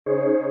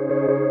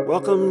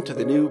Welcome to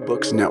the New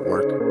Books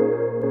Network.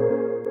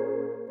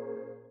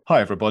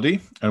 Hi, everybody,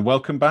 and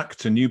welcome back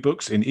to New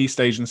Books in East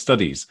Asian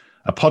Studies,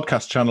 a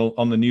podcast channel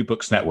on the New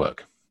Books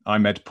Network.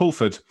 I'm Ed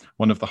Pulford,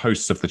 one of the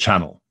hosts of the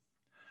channel.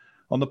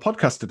 On the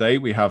podcast today,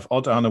 we have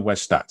Odd Arne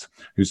Westad,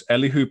 who's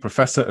Elihu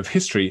Professor of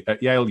History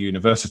at Yale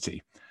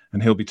University,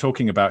 and he'll be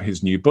talking about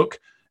his new book,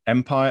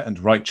 Empire and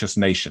Righteous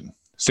Nation,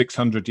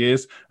 600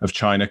 Years of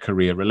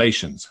China-Korea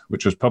Relations,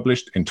 which was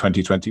published in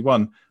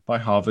 2021 by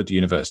Harvard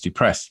University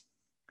Press.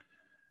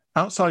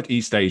 Outside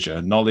East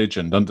Asia, knowledge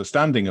and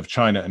understanding of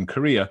China and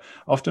Korea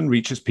often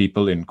reaches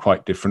people in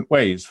quite different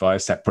ways via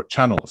separate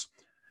channels.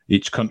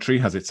 Each country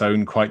has its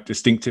own quite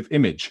distinctive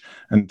image,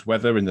 and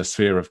whether in the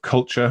sphere of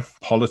culture,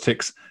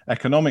 politics,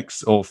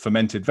 economics, or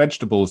fermented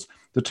vegetables,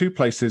 the two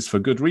places for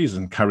good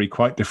reason carry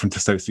quite different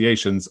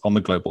associations on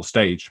the global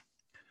stage.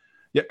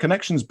 Yet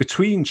connections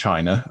between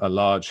China, a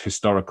large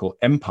historical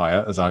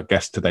empire, as our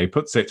guest today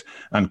puts it,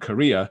 and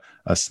Korea,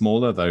 a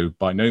smaller, though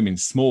by no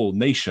means small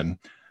nation,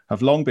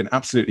 have long been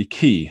absolutely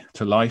key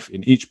to life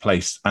in each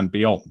place and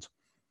beyond.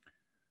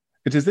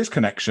 It is this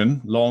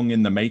connection, long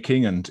in the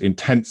making and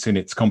intense in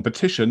its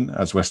competition,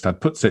 as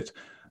Westad puts it,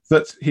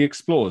 that he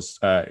explores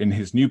in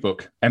his new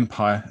book,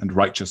 Empire and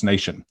Righteous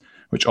Nation,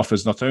 which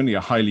offers not only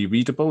a highly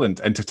readable and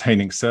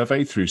entertaining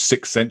survey through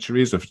 6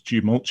 centuries of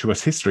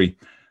tumultuous history,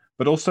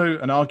 but also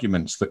an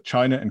argument that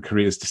China and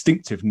Korea's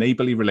distinctive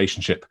neighborly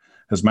relationship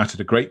has mattered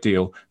a great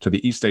deal to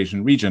the East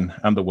Asian region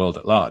and the world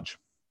at large.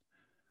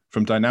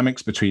 From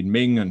dynamics between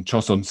Ming and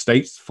Joseon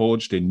states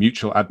forged in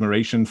mutual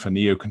admiration for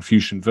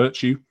Neo-Confucian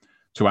virtue,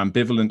 to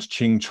ambivalent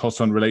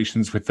Qing-Joseon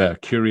relations with their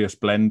curious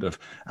blend of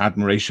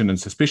admiration and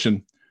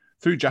suspicion,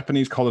 through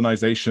Japanese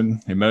colonization,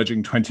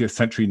 emerging 20th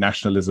century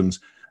nationalisms,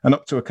 and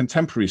up to a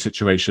contemporary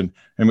situation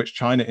in which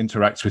China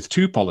interacts with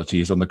 2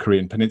 polities on the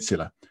Korean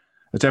peninsula.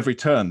 At every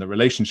turn, the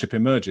relationship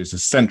emerges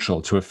as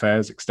central to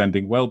affairs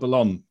extending well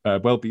beyond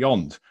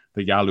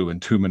the Yalu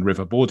and Tumen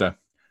River border,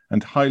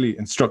 and highly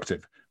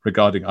instructive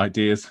regarding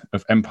ideas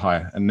of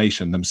empire and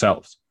nation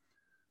themselves.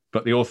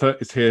 But the author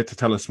is here to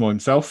tell us more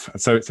himself,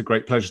 and so it's a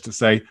great pleasure to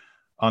say,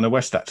 Arne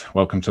Westad,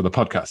 welcome to the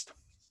podcast.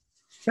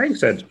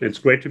 Thanks, Ed. It's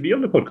great to be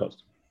on the podcast.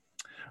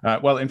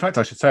 Well, in fact,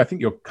 I should say, I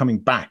think you're coming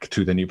back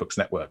to the New Books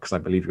Network, because I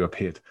believe you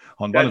appeared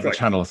on one of the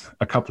channels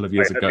a couple of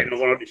years ago. I've been on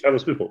one of the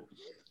channels before.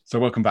 So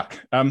welcome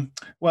back.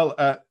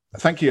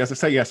 Thank you, as I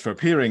say, yes, for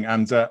appearing,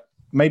 and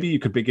maybe you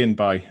could begin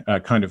by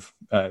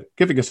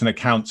giving us an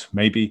account,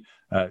 maybe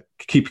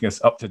keeping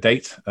us up to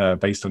date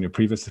based on your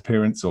previous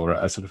appearance, or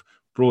a sort of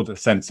broader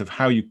sense of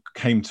how you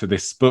came to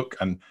this book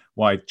and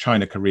why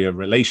China-Korea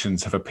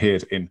relations have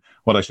appeared in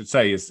what I should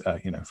say is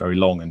very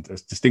long and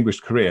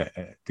distinguished career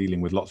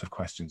dealing with lots of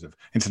questions of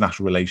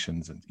international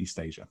relations and East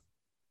Asia.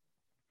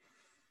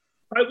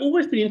 I've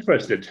always been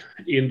interested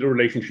in the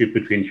relationship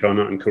between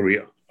China and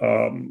Korea.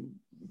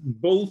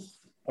 Both,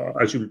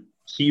 as you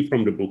see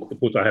from the book,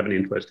 because I have an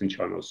interest in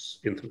China's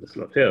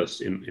international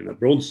affairs in a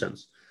broad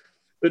sense,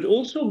 but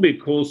also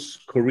because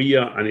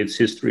Korea and its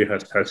history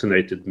has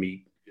fascinated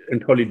me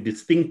entirely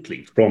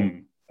distinctly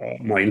from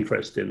my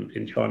interest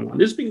in China. And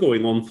this has been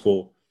going on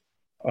for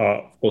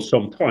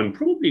some time,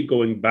 probably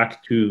going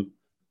back to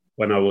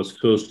when I was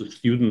first a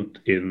student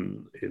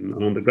an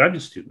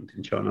undergraduate student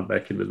in China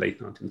back in the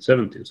late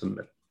 1970s, and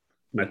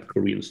met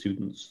Korean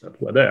students that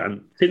were there.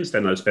 And since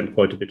then, I spent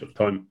quite a bit of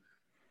time.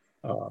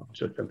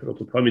 So I spent a lot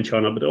of time in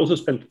China, but I also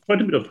spent quite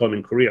a bit of time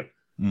in Korea,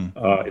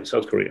 in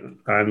South Korea,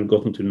 and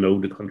gotten to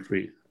know the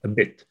country a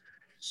bit.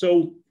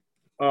 So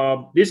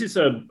this is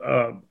a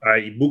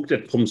book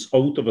that comes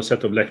out of a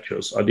set of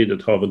lectures I did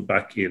at Harvard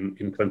back in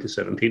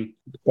 2017,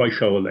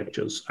 Weishauer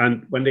lectures.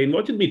 And when they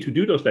invited me to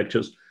do those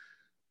lectures,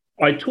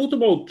 I thought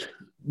about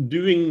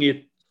doing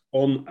it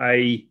on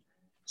a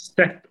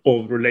set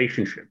of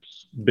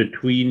relationships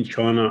between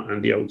China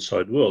and the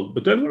outside world.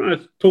 But then when I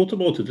thought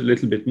about it a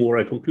little bit more,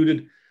 I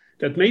concluded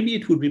that maybe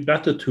it would be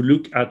better to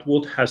look at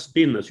what has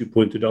been, as you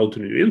pointed out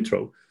in your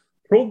intro,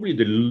 probably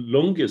the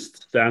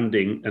longest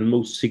standing and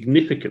most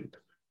significant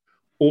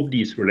of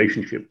these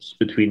relationships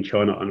between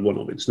China and one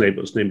of its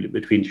neighbors, namely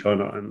between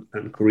China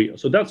and Korea.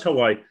 So that's how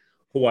I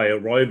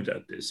arrived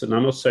at this. And I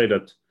must say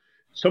that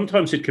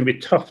sometimes it can be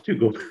tough to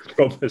go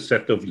from a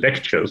set of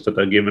lectures that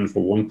are given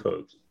for one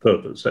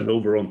purpose and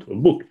over onto a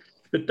book.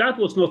 But that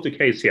was not the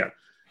case here.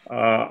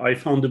 I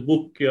found the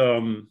book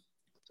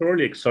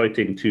thoroughly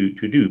exciting to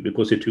do,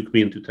 because it took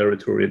me into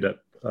territory that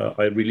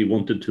I really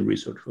wanted to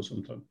research for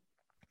some time.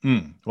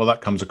 Well,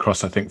 that comes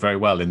across, I think, very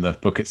well in the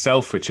book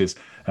itself, which is,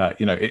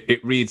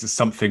 it reads as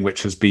something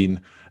which has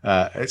been,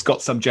 it's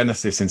got some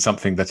genesis in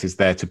something that is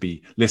there to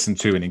be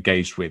listened to and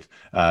engaged with,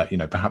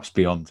 perhaps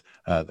beyond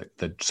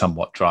the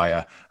somewhat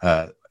drier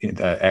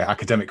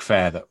academic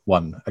fare that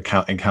one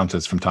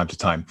encounters from time to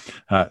time.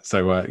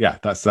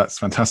 That's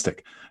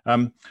fantastic.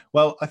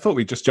 Well, I thought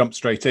we'd just jump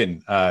straight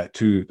in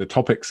to the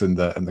topics and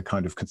the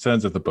kind of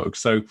concerns of the book.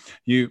 So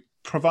you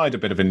provide a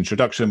bit of an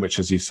introduction, which,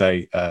 as you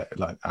say,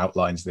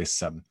 outlines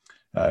this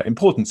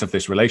importance of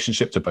this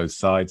relationship to both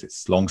sides,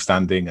 its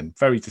long-standing and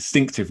very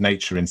distinctive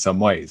nature in some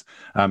ways.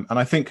 And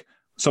I think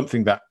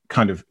something that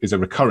kind of is a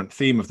recurrent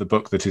theme of the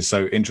book that is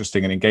so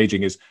interesting and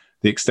engaging is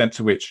the extent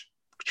to which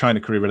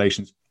China-Korea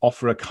relations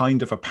offer a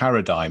kind of a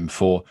paradigm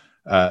for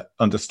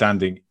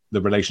understanding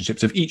the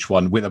relationships of each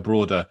one with a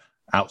broader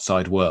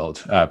outside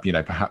world,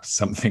 perhaps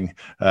something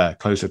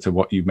closer to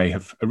what you may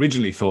have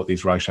originally thought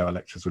these Reischauer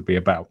lectures would be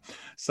about.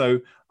 So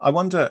I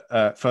wonder,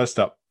 first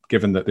up,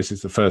 given that this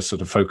is the first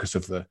sort of focus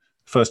of the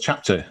first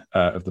chapter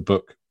of the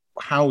book,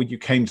 how you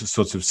came to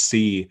sort of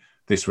see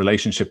this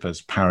relationship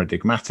as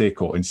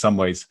paradigmatic or in some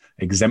ways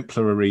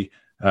exemplary,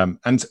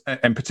 and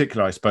in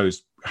particular, I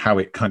suppose, how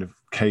it kind of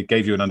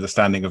gave you an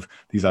understanding of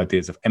these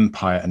ideas of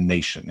empire and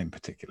nation in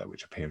particular,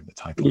 which appear in the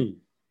title.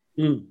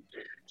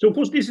 So, of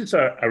course, this is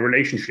a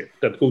relationship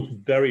that goes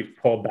very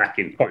far back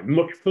in time,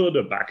 much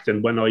further back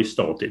than when I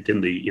started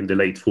in the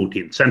late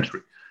 14th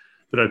century.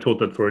 But I thought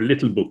that for a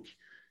little book,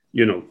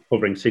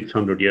 covering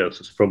 600 years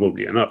is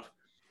probably enough.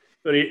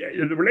 But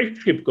the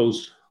relationship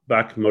goes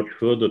back much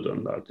further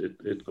than that.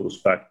 It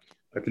goes back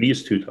at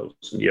least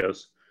 2,000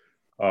 years,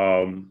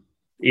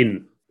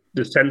 in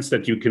the sense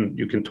that you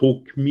can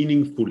talk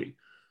meaningfully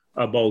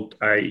about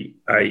a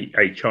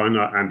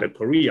China and a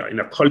Korea in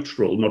a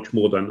cultural, much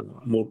more than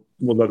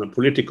a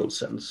political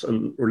sense,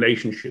 and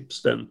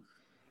relationships then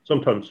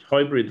sometimes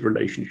hybrid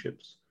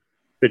relationships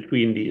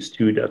between these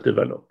two that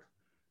develop.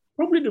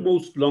 Probably the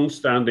most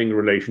long-standing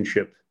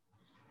relationship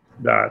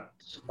that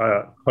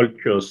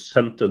cultures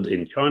centered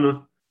in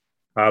China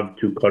have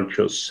to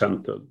cultures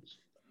centered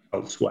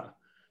elsewhere.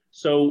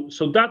 So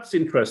that's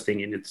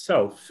interesting in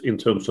itself in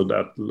terms of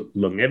that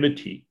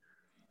longevity,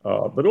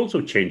 but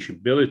also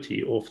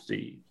changeability of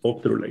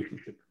the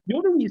relationship. The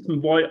other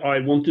reason why I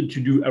wanted to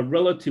do a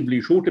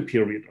relatively shorter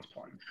period of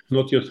time,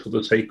 not just for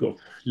the sake of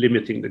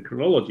limiting the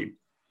chronology,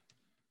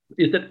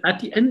 is that at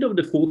the end of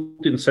the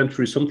 14th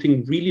century,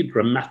 something really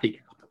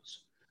dramatic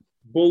happens,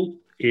 both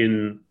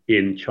in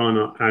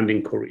China and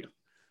in Korea.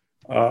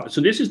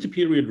 So this is the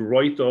period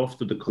right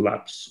after the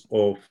collapse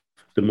of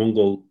the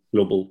Mongol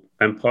global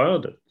empire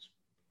that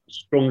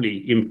strongly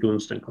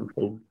influenced and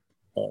controlled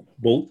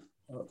both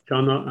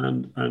China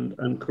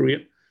and Korea.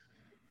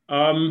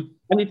 And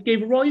it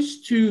gave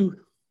rise to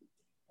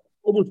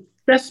almost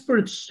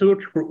desperate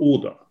search for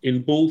order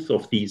in both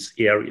of these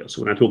areas.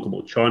 When I talk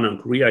about China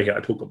and Korea here,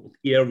 I talk about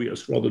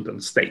areas rather than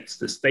states.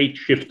 The state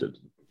shifted,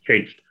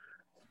 changed,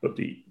 but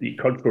the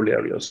cultural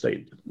area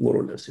stayed more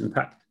or less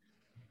intact.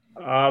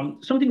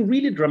 Something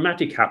really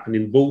dramatic happened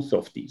in both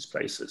of these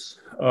places.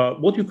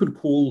 What you could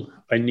call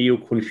a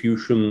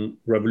Neo-Confucian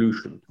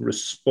revolution to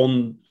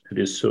respond to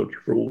this search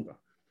for order.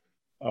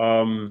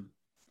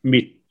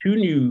 With two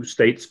new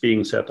states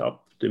being set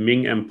up, the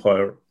Ming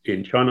Empire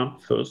in China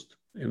first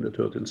in the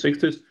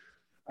 1360s,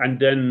 and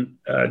then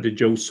the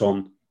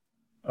Joseon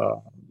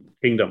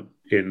Kingdom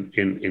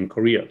in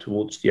Korea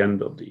towards the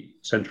end of the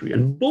century.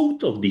 And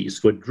both of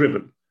these were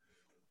driven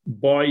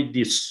by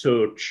this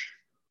search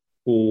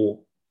for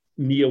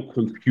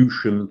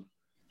Neo-Confucian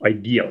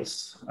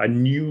ideals, a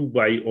new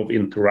way of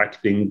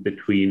interacting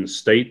between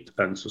state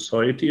and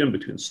society and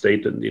between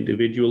state and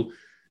individual,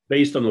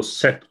 based on a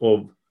set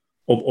of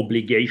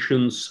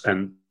obligations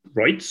and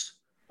rights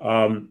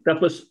that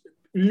was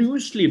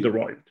loosely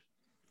derived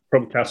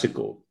from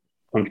classical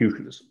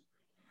Confucianism.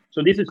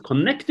 So this is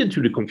connected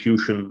to the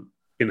Confucian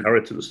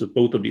inheritance that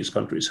both of these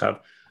countries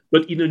have,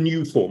 but in a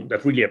new form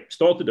that really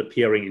started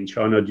appearing in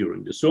China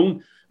during the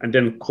Song and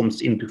then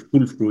comes into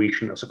full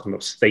fruition as a kind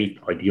of state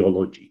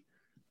ideology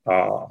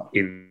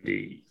in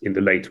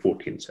the late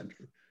 14th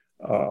century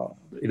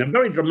in a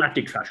very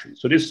dramatic fashion.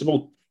 So this is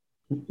about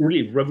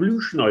really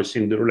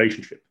revolutionizing the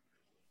relationship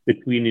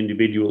between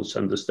individuals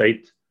and the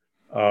state,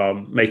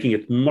 making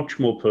it much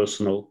more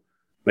personal,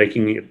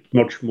 making it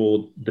much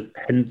more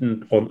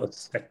dependent on a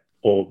set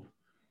of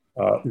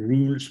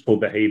rules for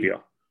behavior,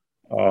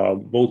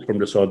 both from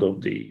the side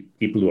of the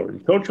people who are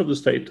in charge of the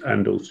state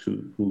and those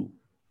who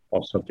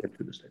are subject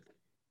to the state.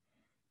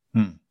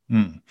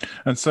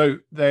 And so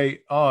they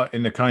are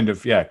in a kind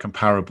of,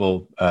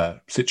 comparable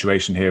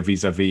situation here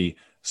vis-a-vis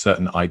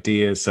certain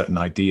ideas, certain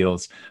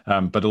ideals,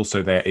 but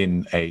also they're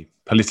in a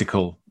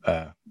political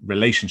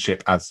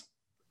relationship as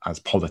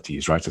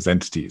polities, right, as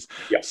entities.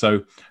 Yeah.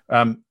 So,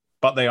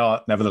 but they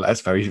are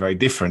nevertheless very, very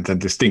different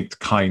and distinct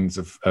kinds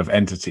of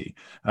entity.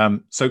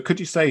 So could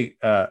you say,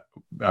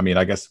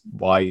 I guess,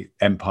 why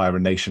empire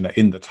and nation are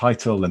in the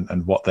title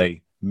and what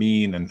they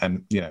mean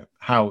and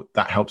how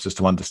that helps us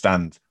to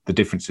understand the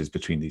differences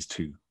between these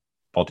two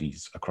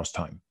bodies across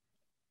time?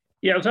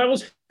 Yeah, so I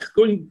was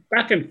going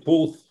back and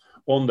forth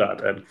on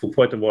that and for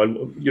quite a while,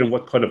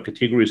 what kind of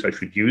categories I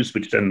should use,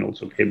 which then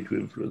also came to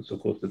influence, of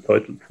course, the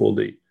title for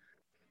the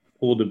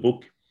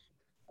book.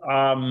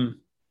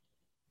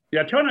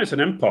 China as an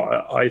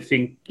empire, I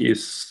think,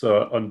 is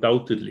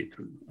undoubtedly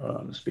true.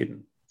 It's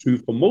been true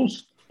for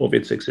most of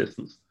its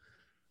existence.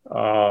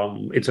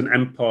 It's an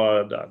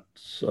empire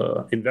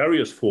that, in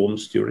various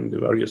forms during the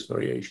various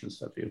variations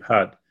that we've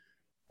had,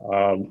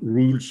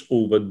 rules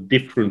over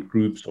different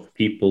groups of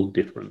people,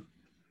 different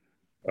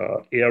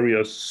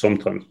areas,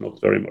 sometimes not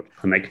very much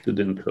connected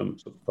in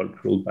terms of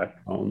cultural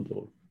background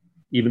or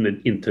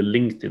even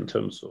interlinked in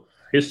terms of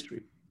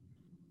history.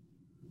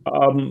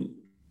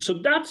 So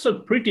that's a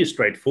pretty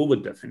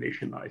straightforward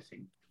definition, I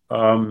think,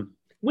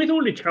 with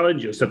all the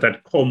challenges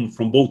that come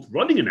from both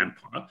running an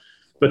empire,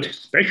 but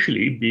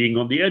especially being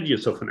on the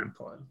edges of an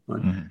empire,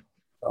 right?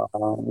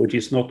 Which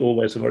is not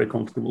always a very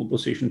comfortable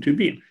position to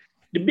be in.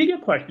 The bigger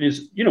question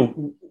is,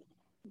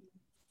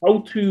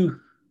 how to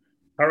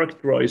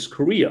characterize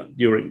Korea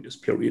during this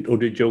period, or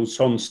the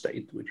Joseon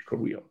state, which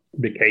Korea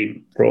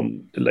became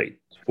from the late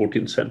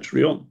 14th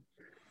century on.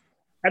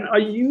 And I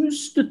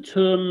use the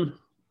term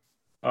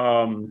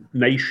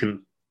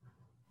nation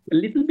a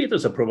little bit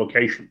as a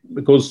provocation,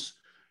 because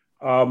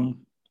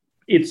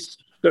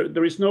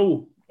there is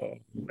no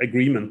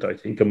agreement, I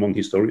think, among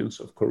historians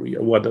of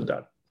Korea whether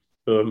that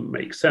term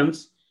makes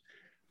sense.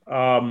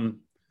 To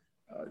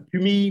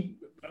me,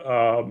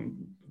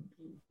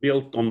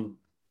 built on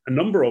a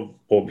number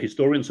of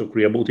historians of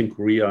Korea, both in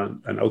Korea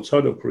and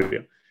outside of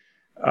Korea,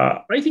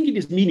 I think it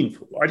is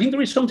meaningful. I think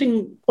there is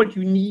something quite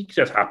unique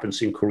that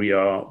happens in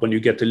Korea when you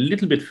get a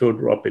little bit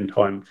further up in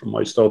time from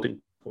my starting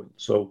point.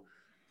 So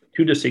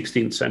to the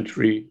 16th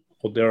century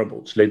or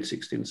thereabouts, late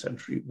 16th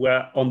century,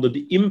 where under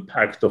the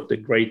impact of the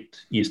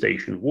Great East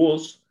Asian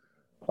Wars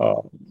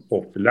of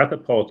the latter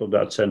part of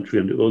that century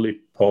and the early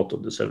part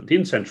of the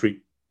 17th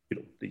century,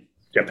 the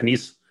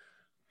Japanese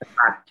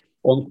attack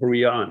on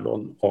Korea and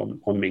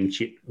on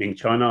Ming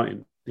China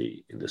in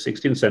the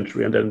 16th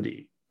century, and then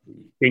the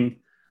Qing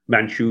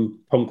Manchu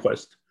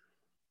conquest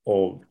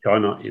of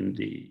China in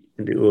the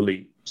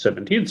early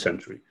 17th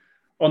century.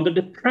 Under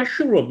the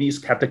pressure of these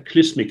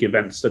cataclysmic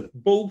events that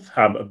both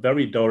have a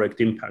very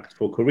direct impact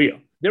for Korea,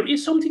 there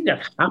is something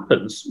that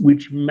happens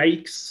which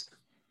makes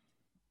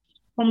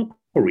some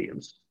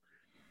Koreans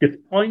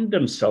define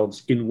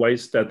themselves in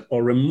ways that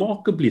are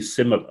remarkably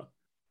similar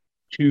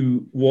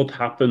to what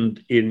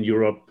happened in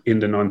Europe in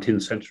the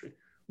 19th century,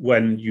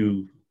 when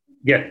you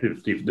get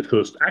the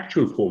first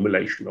actual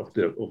formulation of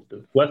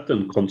the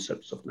Western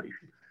concepts of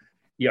nation.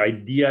 The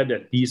idea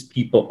that these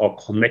people are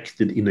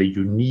connected in a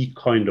unique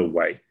kind of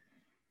way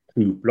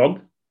through blood,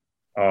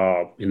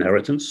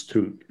 inheritance,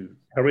 to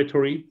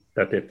territory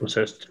that they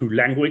possess, through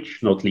language,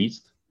 not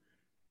least,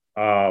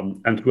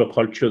 and through a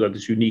culture that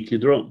is uniquely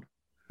their own.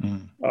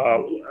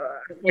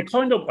 A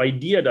kind of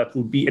idea that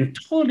would be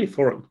entirely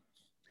foreign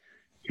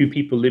to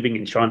people living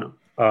in China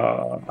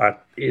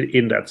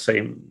in that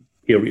same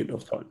period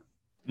of time.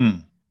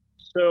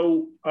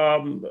 So,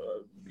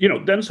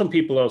 then some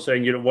people are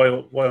saying, why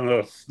on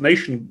earth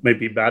nation may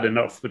be bad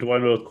enough, but why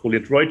not call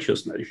it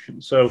righteous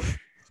nation? So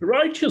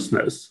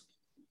righteousness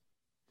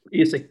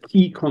is a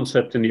key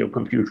concept in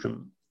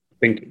Neo-Confucian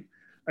thinking.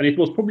 And it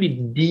was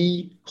probably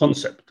the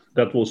concept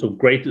that was of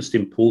greatest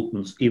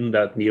importance in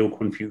that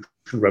Neo-Confucian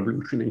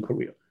revolution in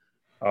Korea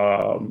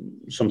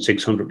some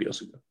 600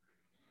 years ago.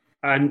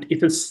 And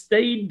it has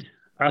stayed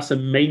as a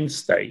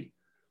mainstay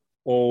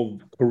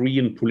of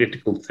Korean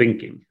political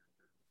thinking,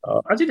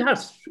 as it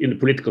has in the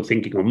political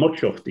thinking of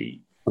much of the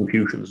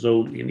Confucian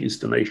zone in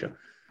Eastern Asia,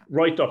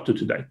 right up to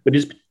today. But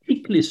it's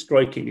particularly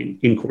striking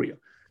in Korea.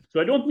 So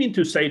I don't mean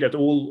to say that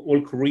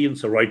all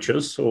Koreans are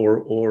righteous,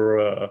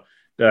 or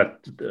that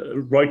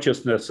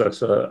righteousness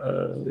as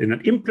in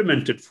an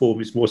implemented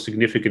form is more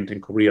significant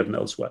in Korea than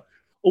elsewhere.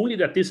 Only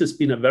that this has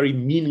been a very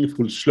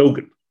meaningful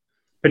slogan,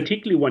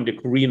 particularly when the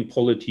Korean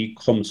polity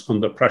comes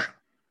under pressure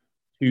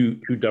to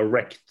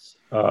direct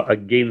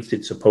against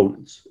its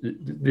opponents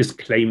this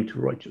claim to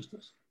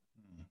righteousness.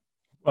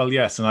 Well,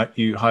 yes, and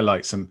you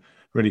highlight some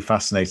really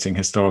fascinating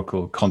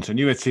historical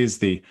continuities,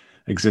 the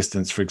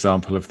existence, for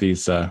example, of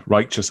these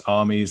righteous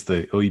armies,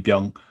 the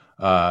Uibyung,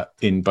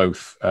 in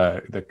both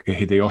the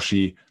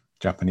Hideyoshi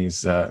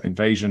Japanese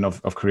invasion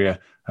of Korea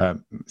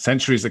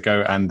centuries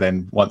ago, and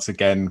then once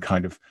again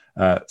kind of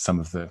some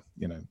of the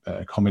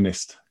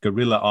communist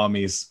guerrilla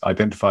armies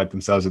identified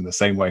themselves in the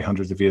same way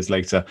hundreds of years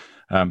later.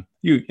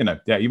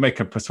 You make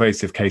a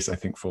persuasive case, I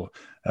think, for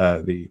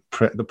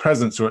the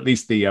presence, or at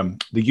least the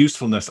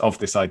usefulness of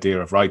this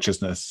idea of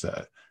righteousness,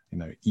 I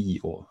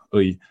or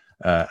ui,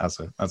 as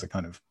a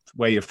kind of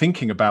way of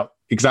thinking about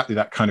exactly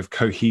that kind of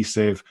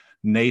cohesive,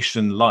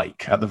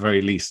 nation-like, at the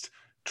very least,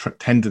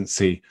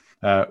 tendency,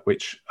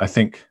 which I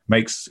think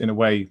makes, in a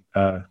way,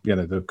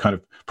 the kind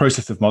of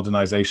process of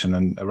modernization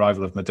and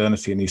arrival of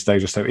modernity in East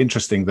Asia so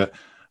interesting that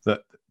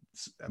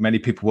many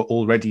people were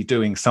already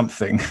doing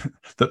something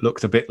that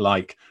looked a bit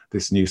like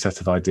this new set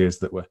of ideas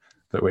that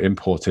were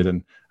imported,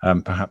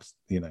 and perhaps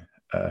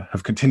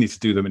have continued to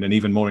do them in an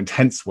even more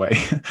intense way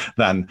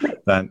than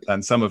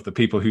some of the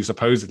people who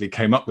supposedly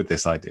came up with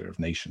this idea of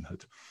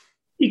nationhood.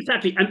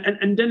 Exactly,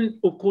 and then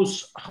of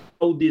course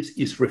how this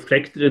is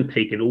reflected and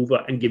taken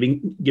over and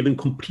given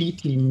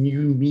completely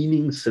new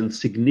meanings and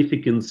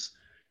significance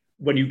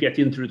when you get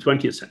into the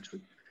 20th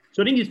century.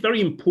 So I think it's very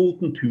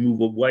important to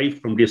move away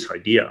from this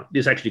idea.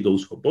 This actually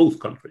goes for both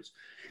countries,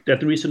 that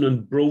there is an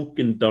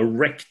unbroken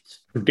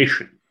direct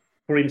tradition,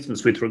 for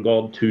instance, with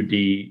regard to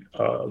the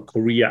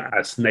Korea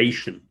as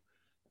nation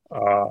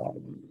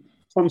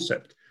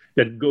concept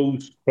that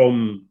goes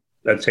from,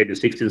 let's say, the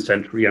 16th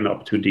century and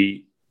up to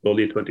the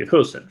early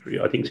 21st century.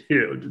 I think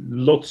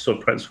lots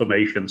of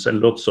transformations and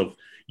lots of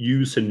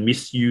use and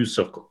misuse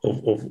of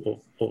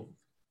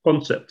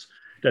concepts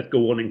that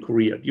go on in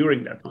Korea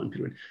during that time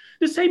period.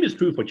 The same is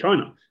true for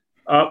China.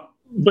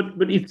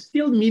 But it's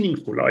still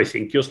meaningful, I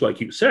think, just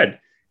like you said,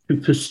 to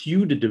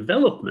pursue the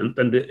development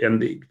and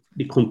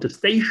the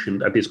contestation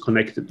that is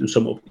connected to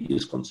some of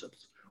these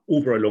concepts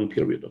over a long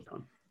period of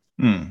time.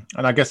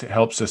 And I guess it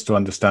helps us to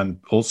understand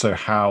also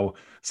how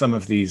some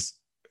of these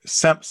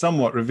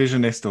somewhat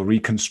revisionist or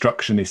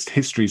reconstructionist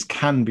histories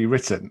can be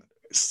written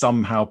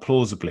somehow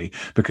plausibly,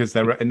 because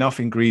there are enough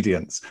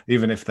ingredients,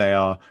 even if they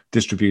are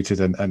distributed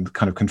and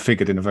kind of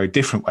configured in a very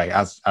different way,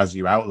 as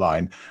you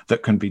outline,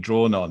 that can be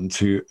drawn on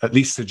to at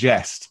least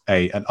suggest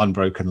an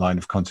unbroken line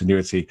of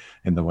continuity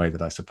in the way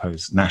that I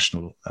suppose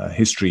national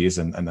history is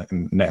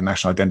and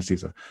national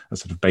identities are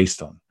sort of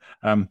based on.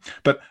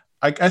 But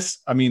I guess,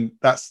 I mean,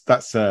 that's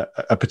a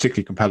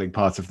particularly compelling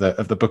part of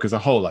the book as a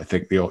whole. I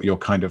think your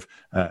kind of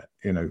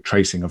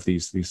tracing of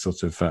these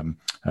sorts of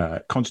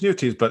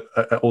continuities, but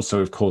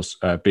also, of course,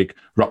 big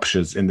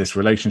ruptures in this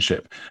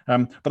relationship.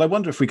 But I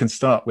wonder if we can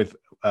start with,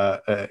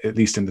 at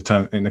least in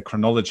the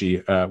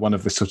chronology, one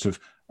of the sort of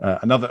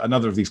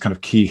another of these kind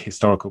of key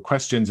historical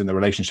questions in the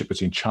relationship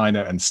between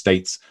China and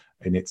states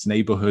in its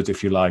neighborhood,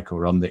 if you like,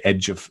 or on the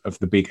edge of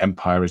the big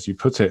empire, as you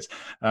put it.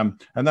 And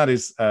that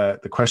is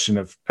the question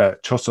of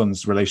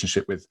Chosun's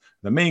relationship with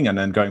the Ming, and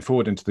then going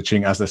forward into the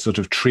Qing as a sort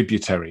of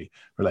tributary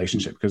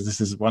relationship, because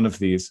this is one of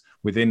these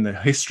within the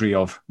history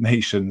of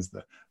nations,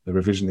 the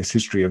revisionist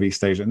history of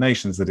East Asian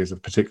nations, that is a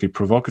particularly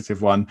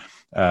provocative one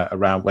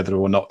around whether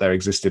or not there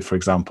existed, for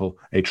example,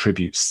 a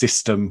tribute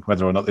system,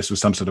 whether or not this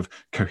was some sort of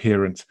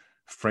coherent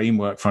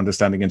framework for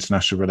understanding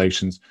international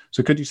relations.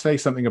 So could you say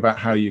something about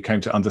how you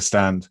came to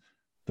understand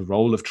the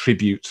role of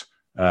tribute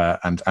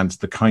and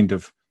the kind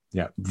of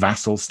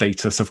vassal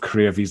status of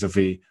Korea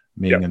vis-a-vis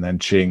Ming and then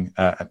Qing?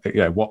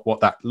 What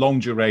that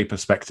longue durée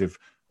perspective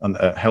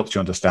helps you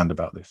understand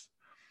about this?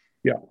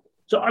 Yeah.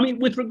 So, I mean,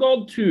 with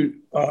regard to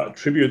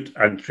tribute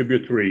and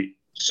tributary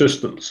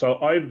systems,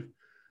 so I've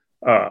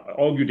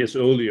argued this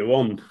earlier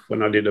on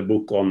when I did a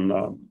book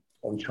on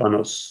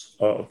China's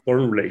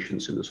foreign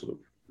relations in the sort of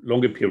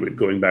longer period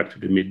going back to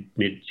the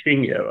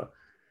mid-Qing era.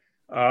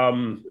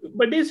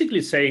 By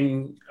basically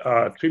saying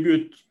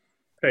tribute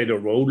played a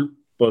role,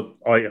 but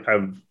I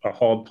have a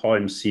hard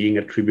time seeing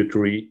a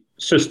tributary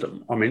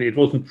system. I mean, it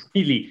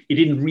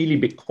didn't really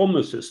become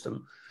a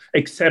system,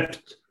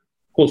 except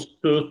for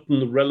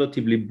certain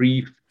relatively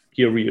brief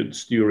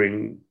periods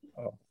during,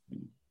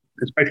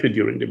 especially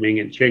during the Ming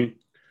and Qing.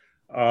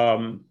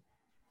 And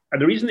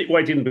the reason why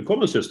it didn't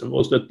become a system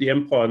was that the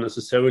empire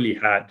necessarily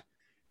had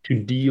to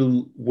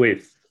deal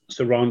with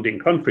surrounding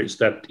countries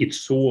that it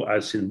saw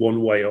as in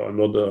one way or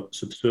another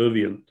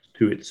subservient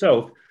to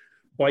itself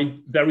by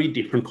very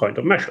different kind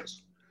of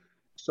measures.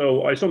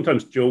 So I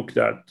sometimes joke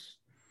that,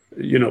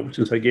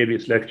 since I gave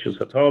these lectures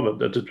at Harvard,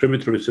 that the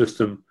tributary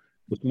system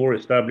was more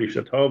established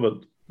at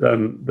Harvard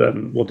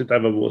than what it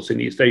ever was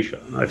in East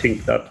Asia. And I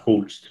think that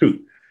holds true.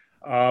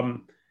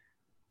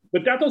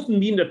 But that doesn't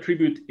mean that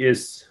tribute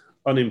is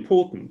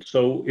unimportant.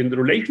 So in the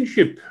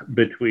relationship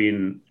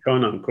between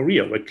China and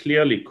Korea, where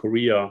clearly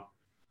Korea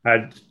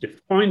had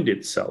defined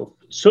itself,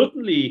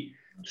 certainly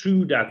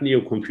through that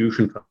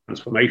Neo-Confucian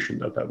transformation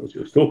that I was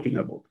just talking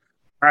about,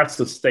 as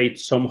a state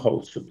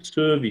somehow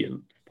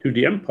subservient to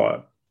the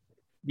empire,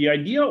 the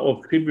idea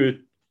of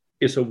tribute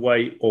is a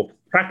way of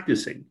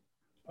practicing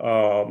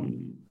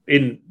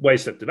in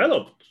ways that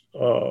developed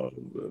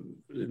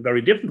in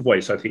very different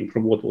ways, I think,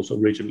 from what was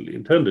originally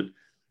intended,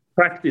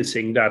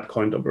 practicing that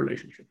kind of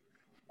relationship.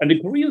 And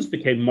the Koreans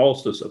became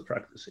masters of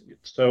practicing it.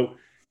 So,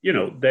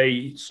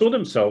 they saw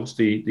themselves,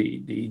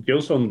 the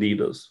Joseon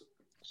leaders,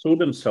 saw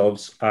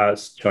themselves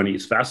as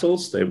Chinese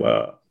vassals. They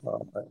were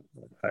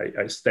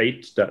a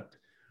state that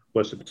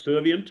was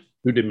subservient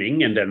to the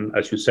Ming, and then,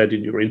 as you said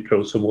in your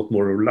intro, somewhat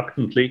more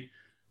reluctantly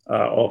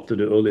after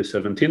the early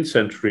 17th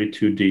century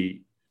to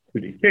the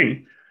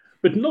Qing,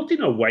 but not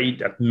in a way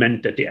that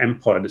meant that the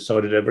empire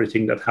decided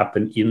everything that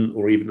happened in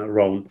or even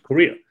around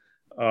Korea.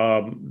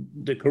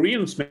 The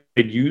Koreans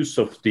made use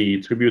of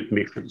the tribute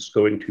missions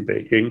going to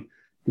Beijing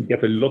to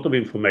get a lot of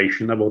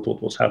information about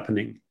what was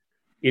happening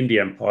in the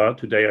empire.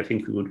 Today, I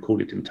think we would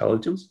call it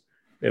intelligence.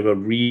 They were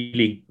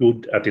really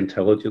good at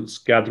intelligence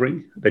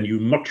gathering. They knew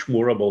much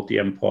more about the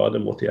empire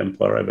than what the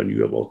empire ever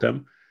knew about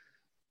them.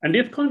 And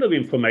that kind of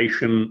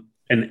information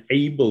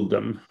enabled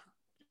them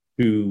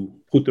to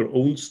put their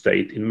own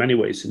state, in many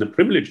ways, in a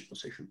privileged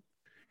position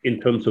in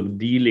terms of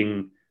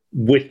dealing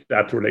with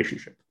that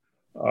relationship.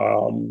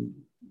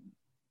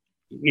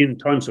 In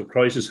times of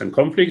crisis and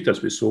conflict,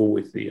 as we saw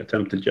with the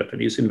attempted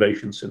Japanese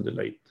invasions in the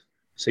late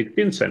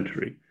 16th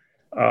century,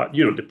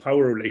 the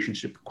power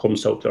relationship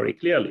comes out very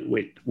clearly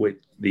with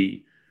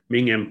the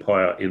Ming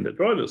Empire in the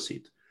driver's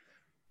seat.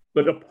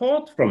 But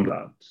apart from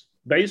that,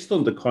 based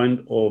on the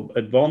kind of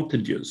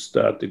advantages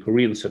that the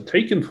Koreans had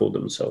taken for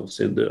themselves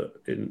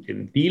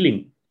in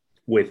dealing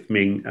with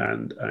Ming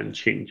and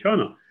Qing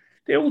China,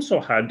 they also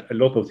had a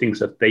lot of things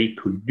that they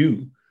could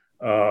do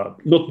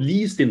not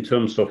least in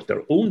terms of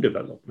their own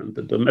development,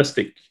 the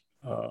domestic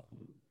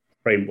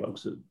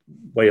frameworks, a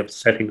way of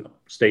setting up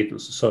state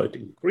and society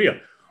in Korea,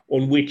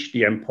 on which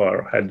the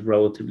empire had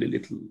relatively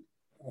little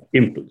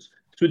influence.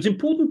 So it's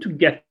important to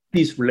get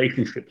these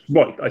relationships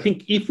right. I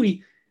think if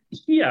we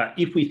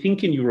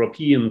think in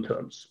European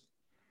terms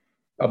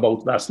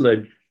about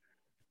vassalage,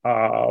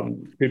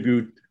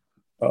 tribute,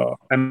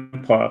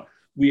 empire,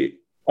 we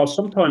are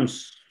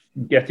sometimes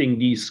getting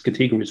these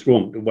categories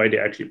wrong, the way they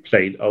actually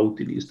played out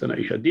in Eastern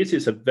Asia. This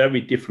is a very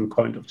different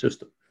kind of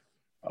system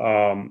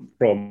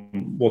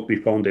from what we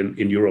found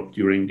in Europe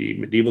during the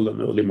medieval and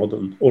early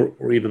modern,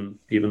 or even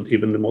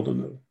the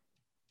modern era.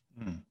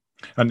 Mm.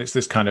 And it's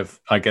this kind of,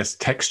 I guess,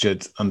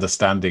 textured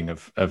understanding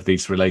of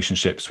these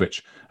relationships,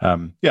 which,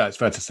 it's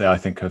fair to say, I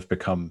think have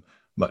become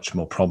much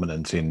more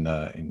prominent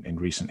in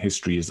recent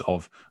histories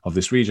of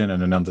this region,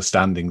 and an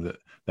understanding that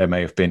there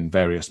may have been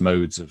various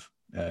modes of,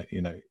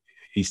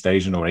 East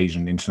Asian or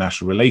Asian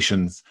international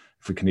relations,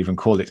 if we can even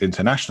call it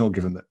international,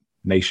 given that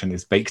nation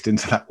is baked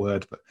into that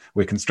word, but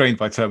we're constrained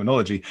by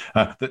terminology,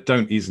 that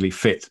don't easily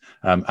fit,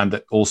 and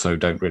that also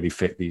don't really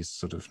fit these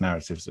sort of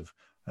narratives of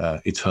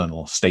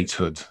eternal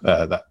statehood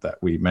that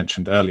we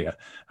mentioned earlier.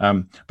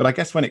 But I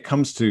guess when it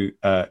comes to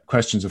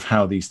questions of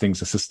how these things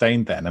are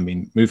sustained then, I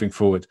mean, moving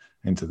forward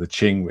into the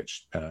Qing,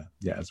 which,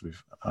 as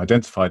we've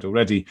identified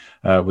already,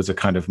 was a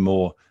kind of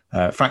more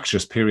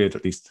fractious period,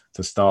 at least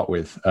to start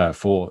with,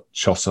 for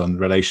Joseon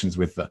relations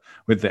with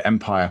the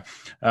empire.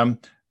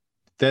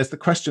 There's the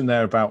question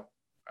there about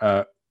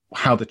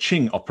how the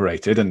Qing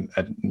operated, and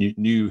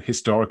new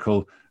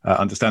historical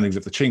understandings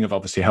of the Qing have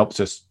obviously helped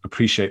us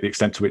appreciate the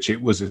extent to which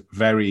it was a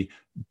very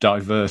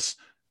diverse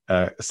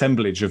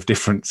assemblage of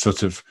different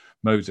sort of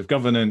modes of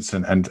governance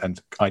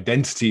and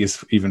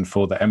identities, even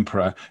for the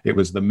emperor. It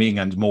was the Ming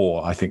and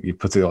more, I think you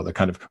put it, or the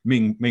kind of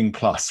Ming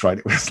plus, right?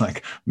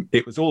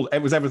 It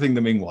was everything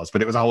the Ming was,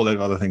 but it was a whole lot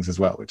of other things as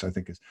well, which I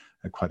think is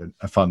quite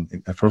a fun,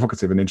 a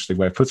provocative and interesting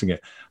way of putting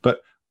it.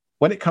 But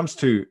when it comes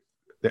to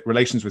the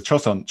relations with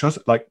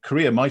Joseon, like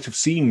Korea might have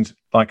seemed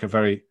like a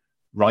very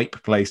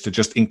ripe place to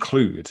just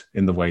include,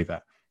 in the way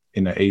that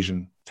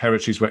Asian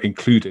territories were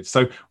included.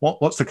 So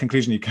what's the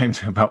conclusion you came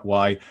to about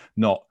why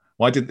not?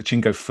 Why didn't the Qing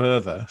go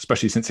further,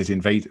 especially since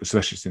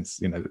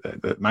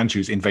the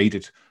Manchus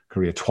invaded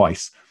Korea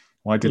twice?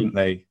 Why didn't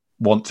they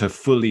want to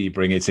fully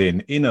bring it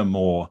in a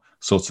more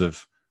sort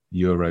of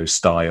Euro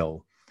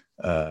style,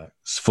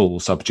 full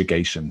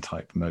subjugation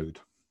type mode?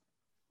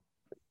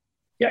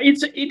 Yeah,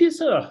 it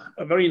is a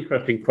very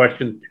interesting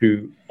question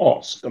to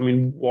ask. I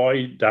mean,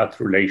 why that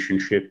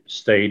relationship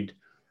stayed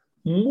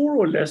more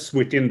or less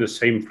within the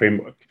same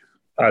framework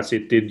as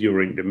it did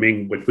during the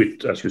Ming, with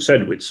as you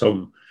said, with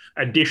some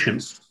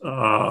additions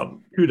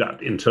to that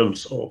in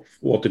terms of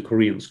what the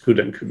Koreans could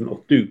and could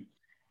not do.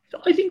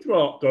 So I think there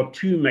are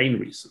two main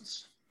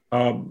reasons.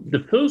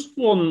 The first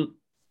one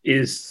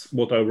is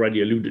what I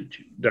already alluded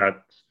to,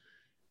 that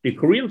the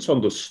Korean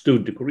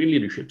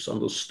leaderships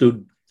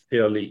understood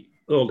fairly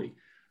early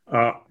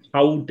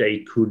how they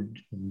could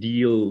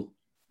deal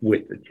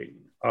with the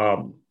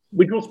Qing,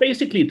 which was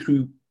basically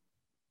through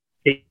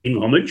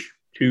paying homage,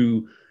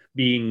 to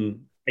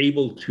being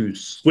able to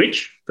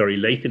switch very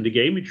late in the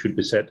game, it should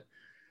be said,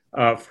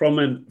 from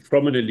an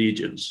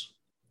allegiance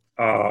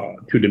to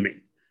the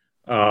Ming,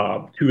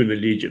 to an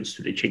allegiance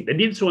to the Qing. They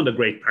did so under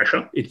great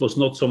pressure. It was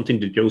not something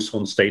the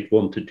Joseon state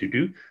wanted to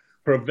do.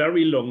 For a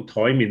very long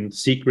time, in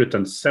secret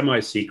and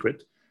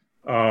semi-secret,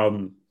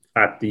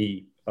 at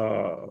the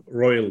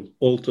royal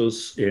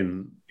altars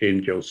in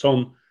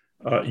Joseon,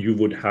 you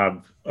would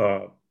have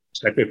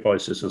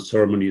sacrifices and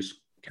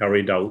ceremonies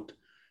carried out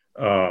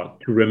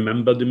to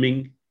remember the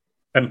Ming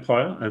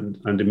Empire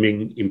and the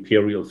Ming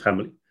imperial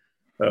family,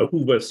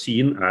 who were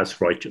seen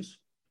as righteous,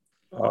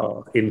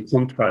 in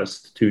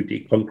contrast to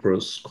the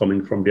conquerors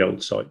coming from the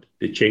outside,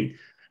 the Qing.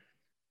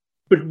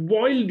 But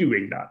while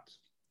doing that,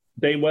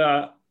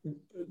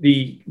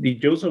 the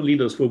Joseon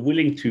leaders were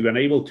willing to and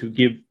able to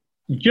give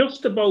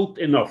just about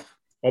enough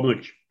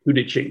homage to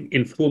the Qing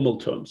in formal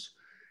terms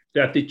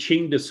that the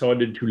Qing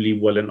decided to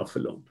leave well enough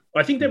alone.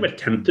 I think they were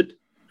tempted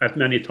at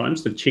many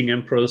times. The Qing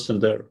emperors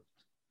and their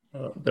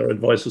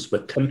advisors were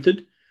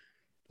tempted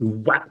to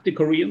whack the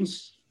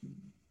Koreans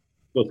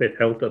because they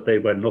felt that they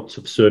were not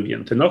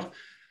subservient enough,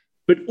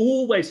 but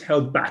always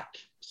held back,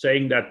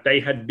 saying that they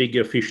had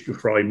bigger fish to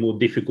fry, more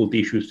difficult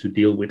issues to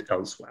deal with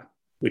elsewhere,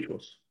 which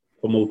was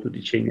promoted to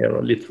the Qing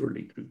era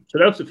literally true. So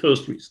that's the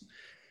first reason.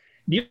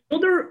 The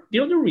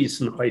other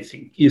reason, I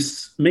think,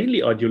 is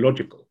mainly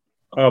ideological.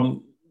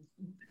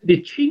 The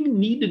Qing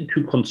needed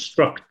to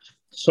construct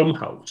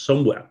somehow,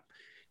 somewhere,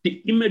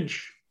 the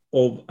image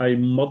of a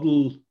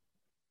model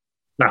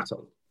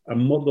vassal, a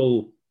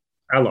model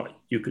ally,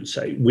 you could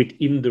say,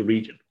 within the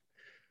region.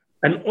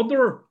 An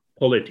other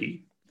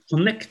polity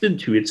connected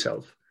to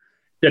itself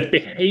that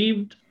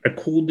behaved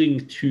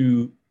according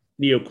to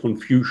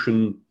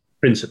Neo-Confucian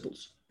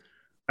principles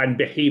and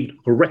behaved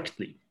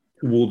correctly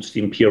towards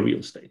the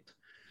imperial state.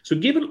 So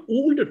given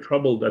all the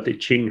trouble that the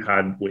Qing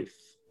had with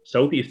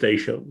Southeast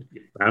Asia, with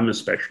Vietnam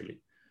especially,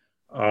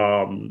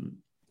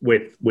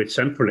 with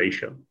Central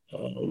Asia,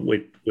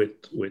 with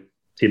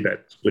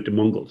Tibet, with the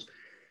Mongols.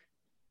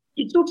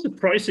 It's not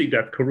surprising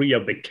that Korea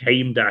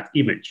became that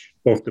image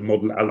of the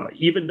model ally,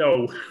 even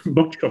though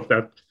much of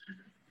that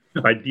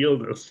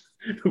idealness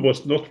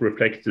was not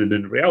reflected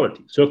in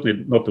reality,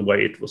 certainly not the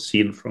way it was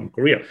seen from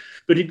Korea.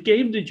 But it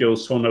gave the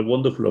Joseon a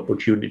wonderful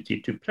opportunity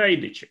to play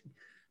the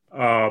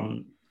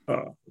Qing,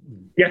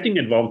 getting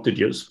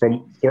advantages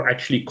for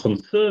actually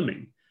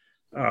confirming,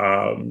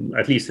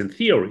 at least in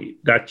theory,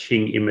 that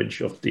Qing image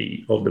of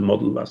the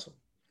model vassal.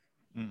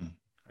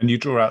 And you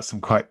draw out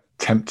some quite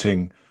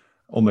tempting,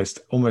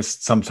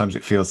 almost sometimes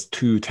it feels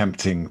too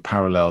tempting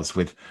parallels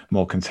with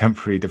more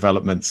contemporary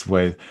developments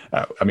with,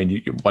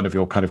 one of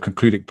your kind of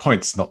concluding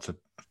points, not to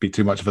be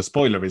too much of a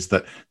spoiler, is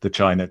that the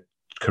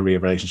China-Korea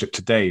relationship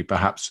today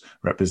perhaps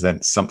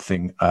represents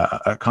something,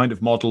 a kind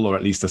of model, or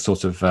at least a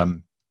sort of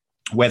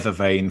weather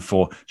vane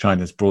for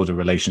China's broader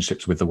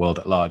relationships with the world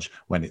at large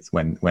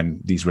when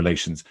these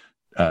relations,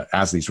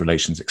 as these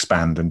relations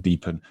expand and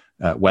deepen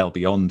well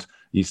beyond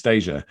East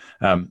Asia,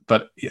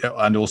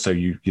 and also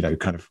you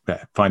kind of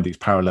find these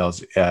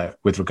parallels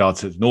with regard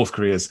to North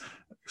Korea's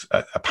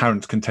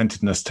apparent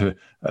contentedness to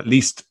at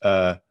least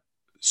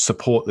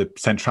support the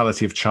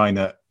centrality of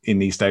China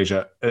in East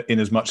Asia, in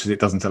as much as it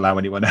doesn't allow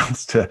anyone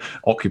else to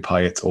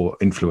occupy it or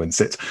influence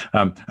it.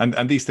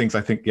 And these things,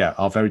 I think,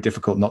 are very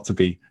difficult not to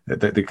be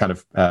the kind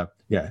of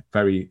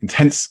very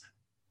intense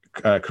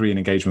Korean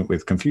engagement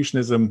with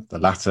Confucianism, the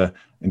latter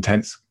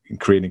intense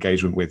Korean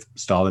engagement with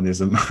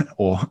Stalinism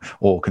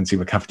or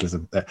consumer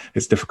capitalism.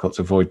 It's difficult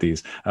to avoid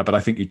these, but I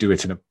think you do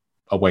it in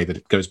a way that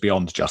it goes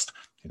beyond just,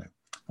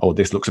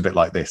 this looks a bit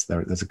like this.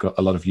 There's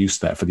a lot of use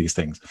there for these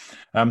things.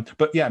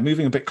 But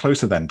moving a bit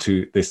closer then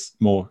to this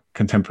more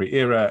contemporary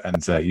era,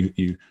 and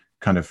you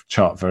kind of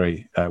chart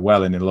very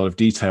well and in a lot of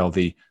detail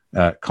the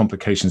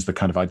complications, the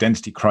kind of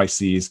identity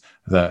crises,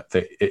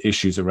 the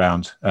issues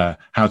around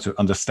how to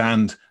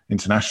understand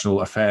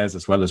international affairs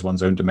as well as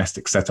one's own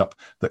domestic setup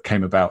that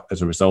came about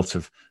as a result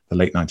of the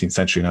late 19th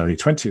century and early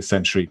 20th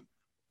century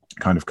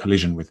kind of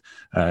collision with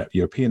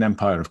European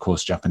empire, of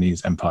course,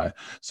 Japanese empire.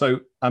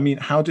 So,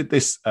 how did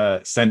this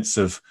sense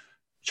of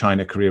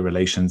China-Korea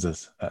relations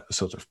as a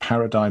sort of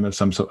paradigm of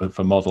some sort of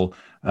a model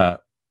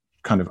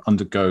kind of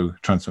undergo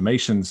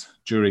transformations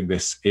during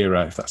this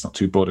era, if that's not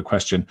too broad a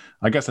question?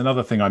 I guess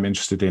another thing I'm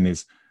interested in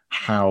is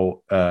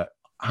how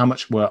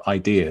much were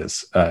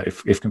ideas,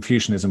 if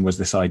Confucianism was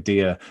this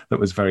idea that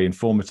was very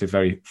informative,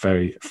 very,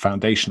 very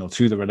foundational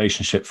to the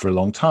relationship for a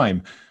long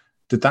time,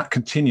 did that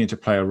continue to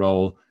play a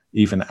role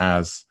even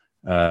as,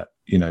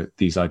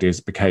 these ideas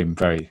became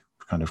very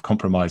kind of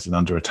compromised and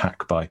under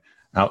attack by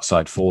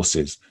outside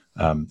forces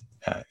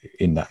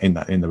in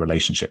the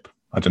relationship?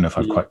 I don't know if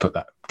I've quite put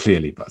that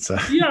clearly, but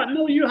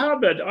no, you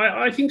have it.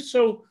 I think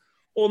so.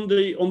 On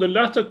the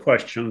latter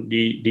question,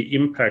 the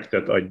impact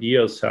that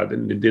ideas had,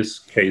 and in this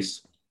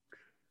case,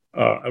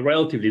 a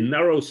relatively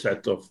narrow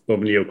set of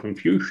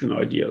Neo-Confucian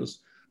ideas.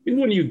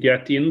 When you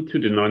get into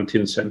the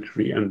 19th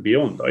century and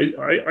beyond,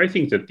 I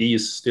think that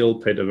these still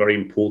played a very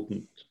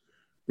important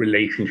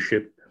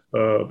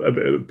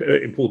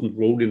important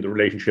role in the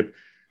relationship,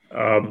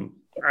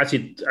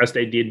 as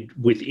they did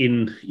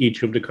within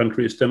each of the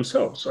countries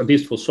themselves, at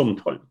least for some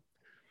time.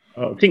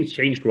 Things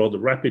changed rather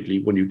rapidly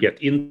when you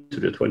get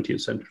into the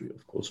 20th century,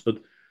 of course, but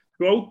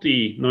throughout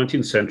the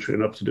 19th century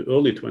and up to the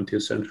early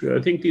 20th century,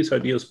 I think these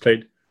ideas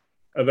played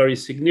a very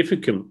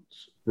significant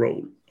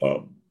role.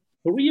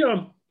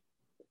 Korea,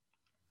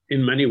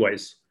 in many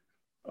ways,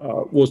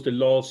 was the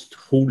last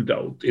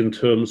holdout in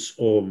terms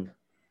of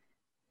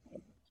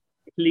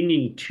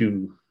clinging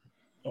to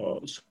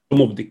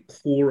some of the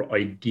core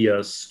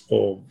ideas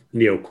of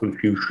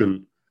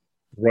Neo-Confucian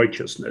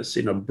righteousness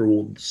in a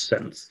broad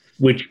sense,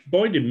 which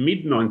by the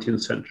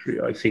mid-19th century,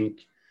 I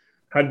think,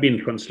 had been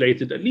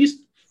translated, at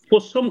least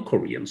for some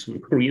Koreans.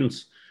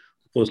 Koreans,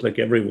 of course, like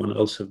everyone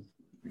else, have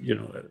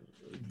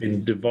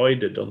been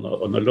divided on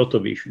a lot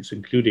of issues,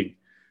 including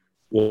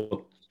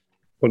what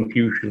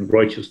Confucian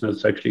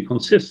righteousness actually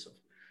consists of.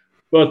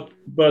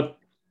 But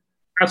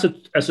as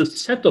a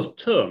set of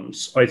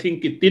terms, I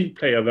think it did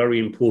play a very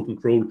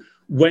important role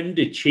when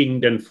the Qing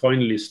then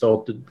finally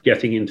started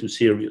getting into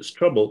serious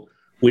trouble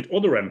with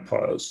other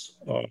empires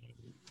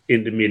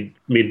in the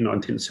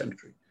mid-19th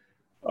century.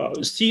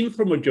 Seen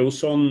from a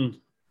Joseon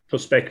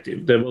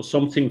perspective, there was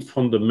something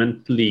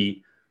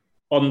fundamentally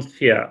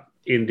unfair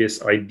in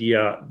this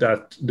idea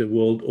that the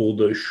world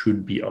order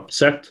should be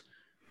upset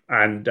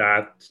and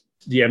that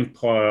the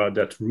empire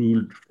that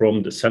ruled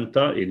from the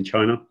center in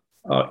China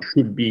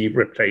should be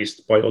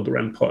replaced by other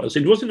empires.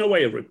 It was in a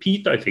way a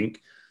repeat, I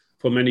think,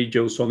 for many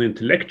Joseon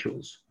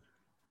intellectuals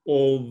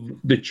of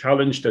the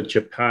challenge that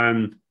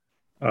Japan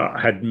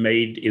had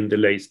made in the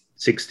late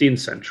 16th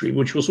century,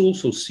 which was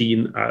also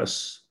seen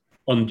as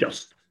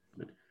unjust.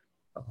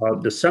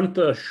 The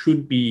center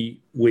should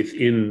be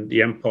within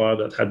the empire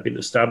that had been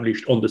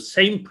established on the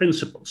same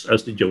principles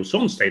as the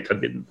Joseon state had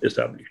been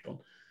established on,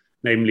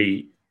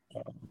 namely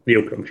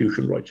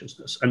Neo-Confucian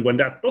righteousness. And when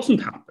that doesn't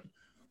happen,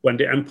 when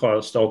the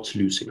empire starts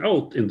losing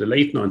out in the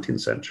late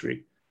 19th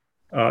century,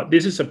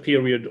 This is a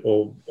period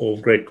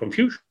of great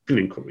confusion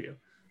in Korea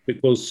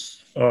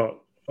because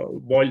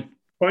while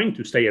trying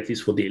to stay, at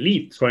least for the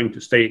elite, trying to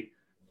stay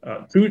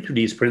true to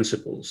these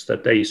principles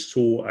that they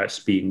saw as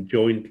being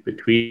joint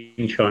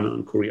between China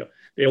and Korea,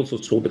 they also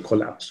saw the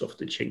collapse of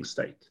the Qing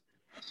state.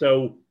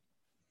 So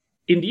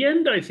in the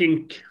end, I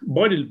think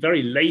by the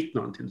very late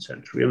 19th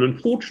century, and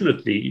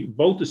unfortunately,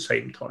 about the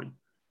same time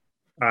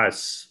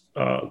as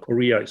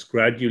Korea is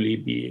gradually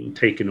being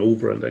taken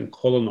over and then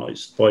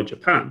colonized by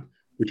Japan,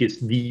 which is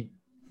the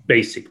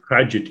basic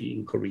tragedy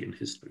in Korean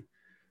history,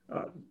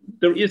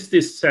 there is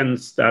this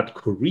sense that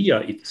Korea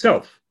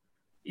itself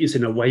is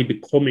in a way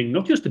becoming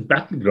not just a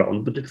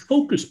battleground, but a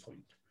focus point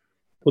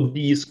for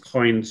these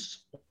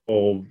kinds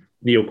of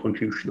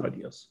Neo-Confucian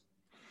ideas.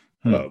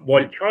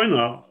 While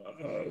China,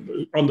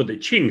 under the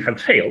Qing, had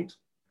failed,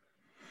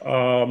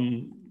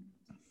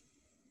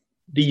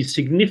 the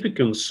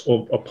significance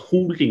of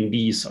upholding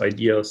these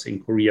ideas in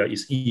Korea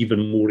is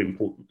even more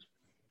important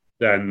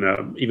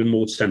than, even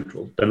more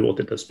central than what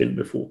it has been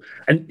before.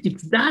 And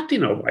it's that,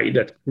 in a way,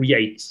 that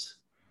creates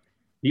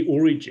the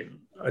origin,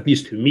 at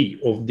least to me,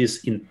 of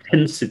this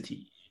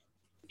intensity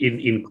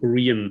in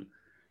Korean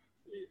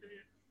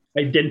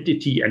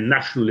identity and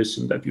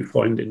nationalism that you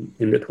find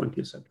in the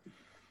 20th century.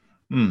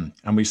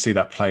 And we see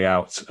that play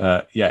out,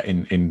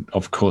 in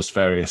of course,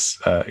 various,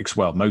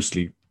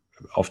 mostly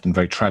often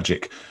very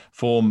tragic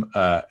form,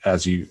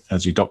 as you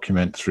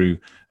document through,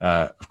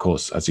 of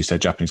course, as you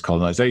said, Japanese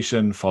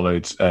colonization,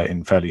 followed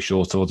in fairly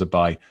short order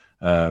by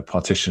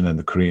partition and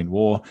the Korean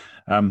War.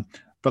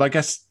 But I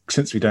guess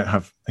since we don't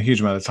have a huge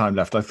amount of time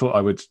left, I thought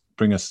I would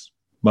bring us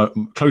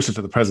closer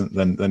to the present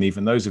than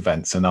even those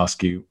events and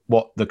ask you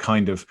what the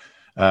kind of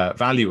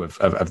value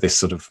of this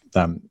sort of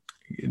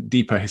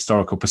deeper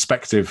historical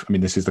perspective. I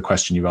mean, this is the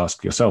question you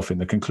ask yourself in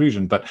the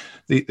conclusion, but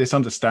this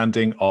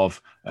understanding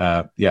of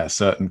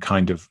certain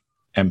kind of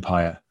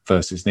empire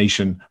versus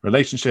nation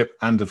relationship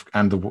and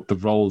the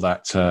role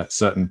that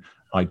certain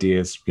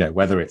ideas,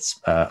 whether it's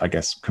I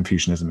guess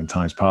Confucianism in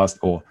times past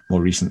or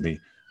more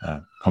recently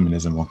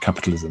communism or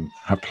capitalism,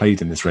 have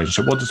played in this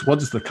relationship. What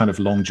does the kind of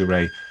longue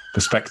durée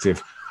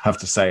perspective have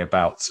to say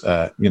about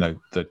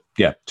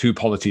the two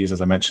polities,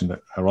 as I mentioned,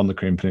 that are on the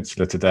Korean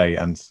Peninsula today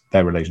and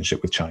their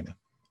relationship with China?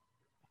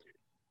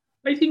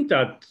 I think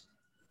that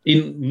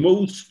in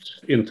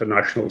most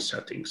international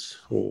settings,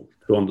 or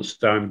to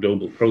understand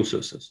global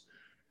processes,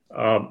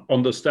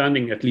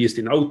 understanding, at least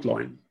in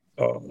outline,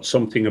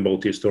 something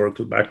about the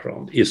historical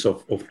background is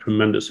of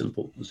tremendous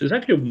importance. It's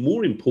actually of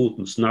more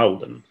importance now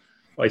than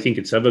I think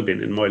it's ever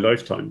been in my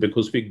lifetime,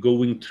 because we're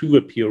going through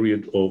a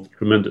period of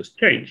tremendous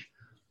change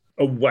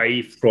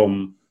away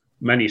from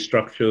many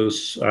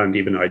structures and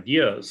even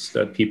ideas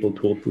that people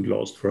thought would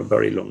last for a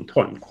very long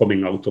time,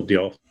 coming out of the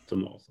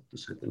aftermath of the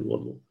Second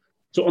World War.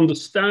 So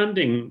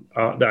understanding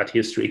that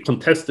history,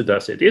 contested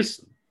as it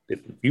is,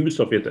 different views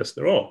of it as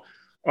there are,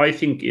 I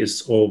think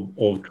is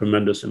of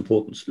tremendous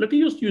importance. Let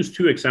me just use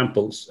two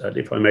examples,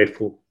 if I may,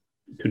 for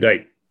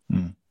today.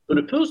 So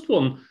the first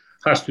one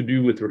has to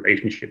do with the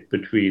relationship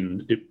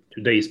between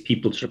today's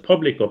People's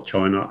Republic of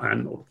China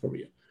and North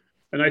Korea.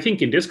 And I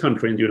think in this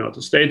country, in the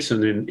United States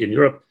and in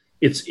Europe,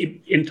 it's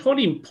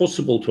entirely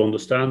impossible to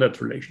understand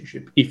that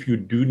relationship if you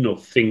do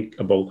not think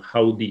about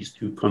how these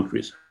two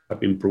countries have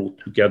been brought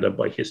together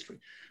by history,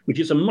 which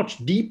is a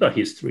much deeper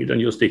history than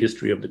just the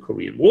history of the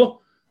Korean War,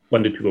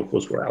 when the two, of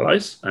course, were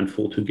allies and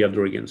fought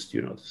together against the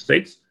United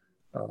States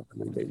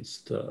and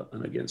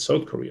against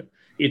South Korea.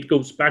 It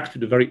goes back to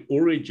the very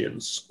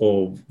origins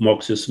of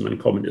Marxism and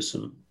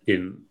communism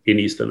in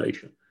Eastern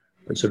Asia.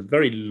 It's a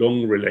very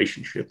long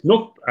relationship,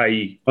 not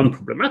an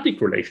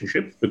unproblematic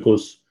relationship,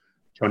 because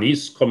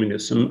Chinese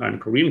communism and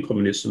Korean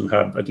communism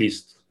have, at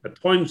least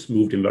at times,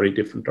 moved in very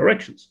different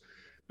directions.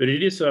 But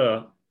it is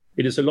a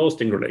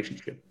lasting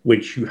relationship,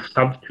 which you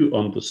have to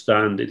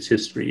understand its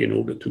history in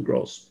order to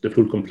grasp the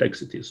full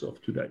complexities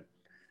of today.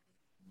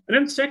 And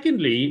then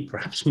secondly,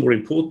 perhaps more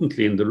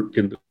importantly in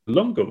the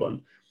longer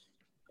one,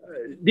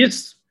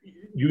 this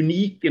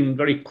unique and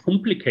very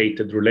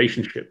complicated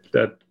relationship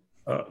that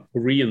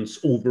Koreans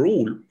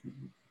overall,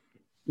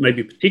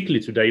 maybe particularly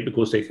today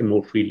because they can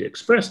more freely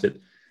express it,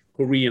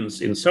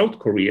 Koreans in South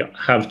Korea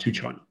have to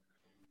China,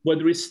 where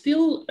there is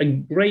still a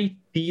great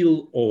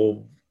deal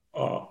of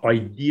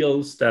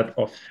ideals that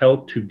are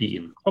felt to be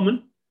in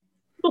common,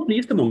 not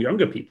least among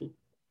younger people.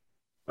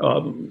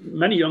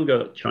 Many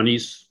younger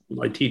Chinese,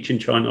 when I teach in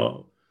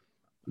China,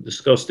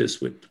 discuss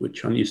this with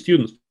Chinese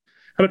students,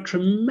 have a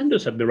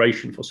tremendous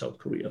admiration for South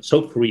Korea,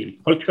 South Korean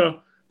culture,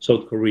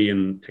 South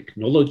Korean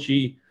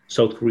technology,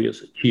 South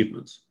Korea's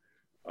achievements.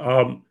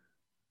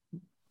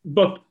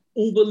 But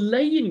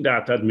overlaying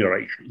that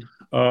admiration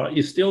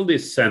is still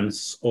this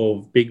sense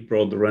of big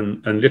brother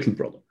and little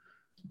brother,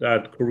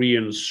 that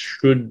Koreans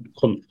should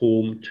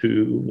conform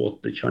to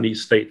what the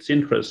Chinese state's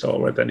interests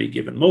are at any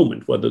given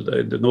moment, whether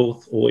they're in the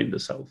north or in the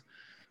south.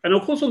 And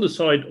of course, on the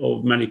side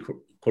of many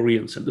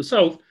Koreans in the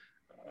south,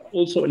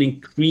 also an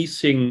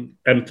increasing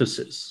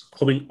emphasis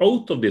coming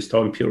out of this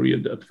time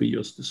period that we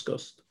just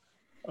discussed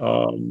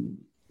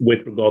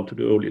with regard to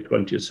the early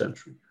 20th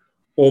century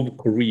of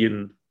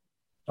Korean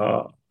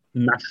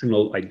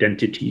national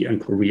identity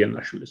and Korean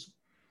nationalism.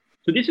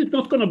 So this is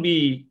not going to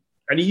be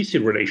an easy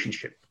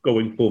relationship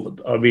going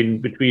forward, I mean,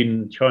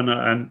 between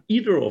China and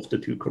either of the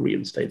two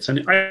Korean states.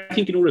 And I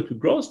think in order to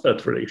grasp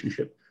that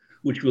relationship,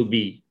 which will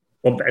be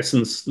of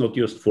essence not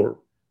just for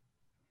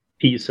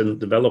peace and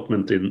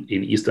development in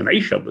Eastern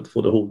Asia, but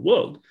for the whole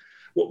world,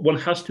 one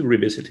has to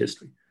revisit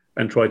history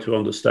and try to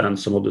understand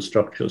some of the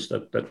structures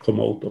that come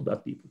out of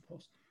that deeper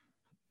past.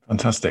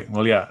 Fantastic.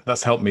 Well, yeah,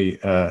 that's helped me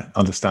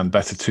understand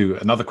better too.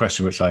 Another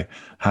question which I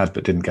had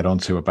but didn't get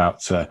onto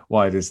about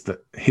why it is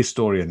that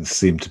historians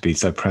seem to be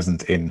so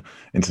present in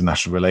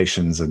international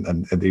relations,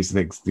 and these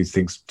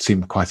things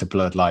seem quite a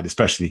blurred line,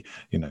 especially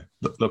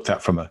looked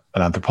at from an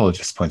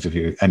anthropologist's point of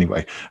view.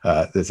 Anyway,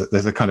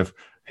 there's a kind of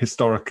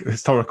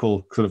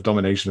historical sort of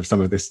domination of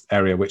some of this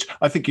area, which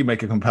I think you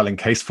make a compelling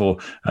case for,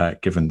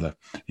 given the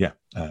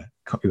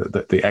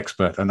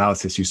expert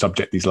analysis you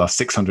subject these last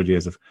 600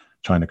 years of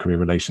China-Korea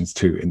relations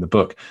to in the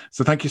book.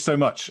 So thank you so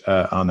much,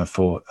 Anna,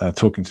 for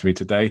talking to me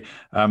today.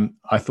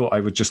 I thought I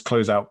would just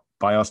close out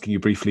by asking you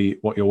briefly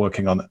what you're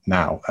working on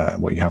now,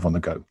 what you have on the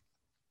go.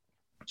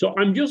 So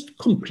I'm just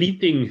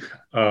completing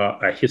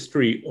a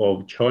history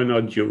of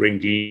China during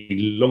the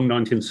long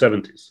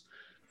 1970s,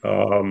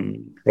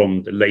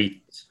 from the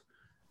late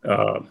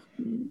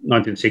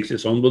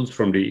 1960s onwards,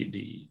 from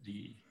the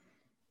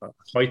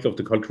height of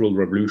the Cultural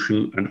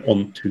Revolution and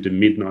on to the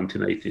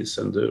mid-1980s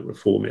and the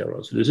reform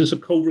era. So this is a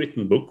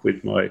co-written book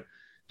with my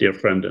dear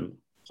friend and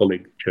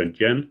colleague Chen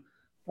Jian,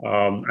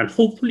 and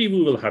hopefully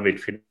we will have it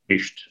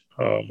finished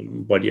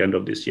by the end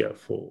of this year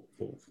for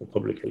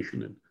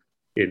publication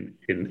in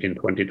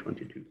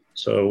 2022.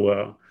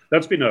 So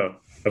that's been a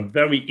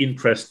very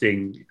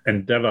interesting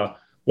endeavor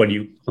when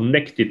you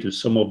connect it to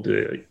some of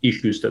the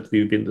issues that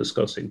we've been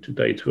discussing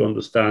today, to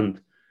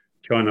understand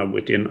China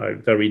within a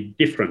very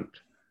different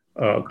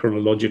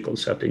chronological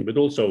setting, but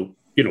also,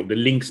 the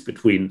links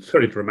between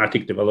very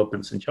dramatic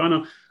developments in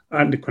China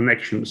and the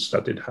connections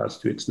that it has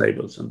to its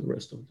neighbors and the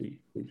rest of the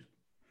region.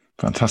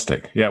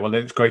 Fantastic. Yeah, well,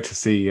 it's great to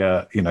see,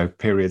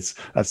 periods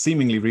as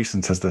seemingly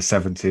recent as the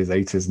 70s,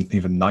 80s, and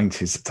even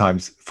 90s at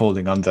times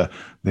falling under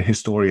the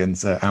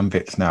historian's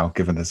ambit now,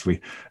 given as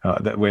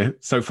that we're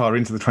so far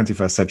into the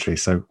 21st century.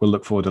 So we'll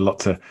look forward a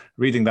lot to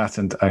reading that,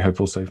 and I hope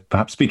also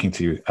perhaps speaking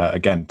to you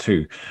again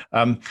too.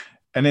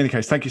 In any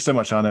case, thank you so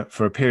much, Anna,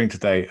 for appearing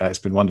today. It's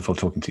been wonderful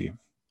talking to you.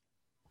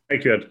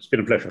 Thank you, Ed. It's been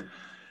a pleasure.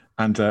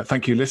 And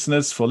thank you,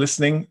 listeners, for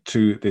listening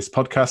to this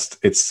podcast.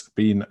 It's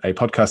been a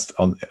podcast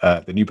on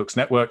the New Books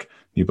Network,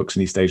 New Books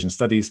in East Asian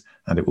Studies,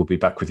 and it will be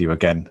back with you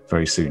again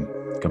very soon.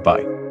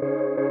 Goodbye.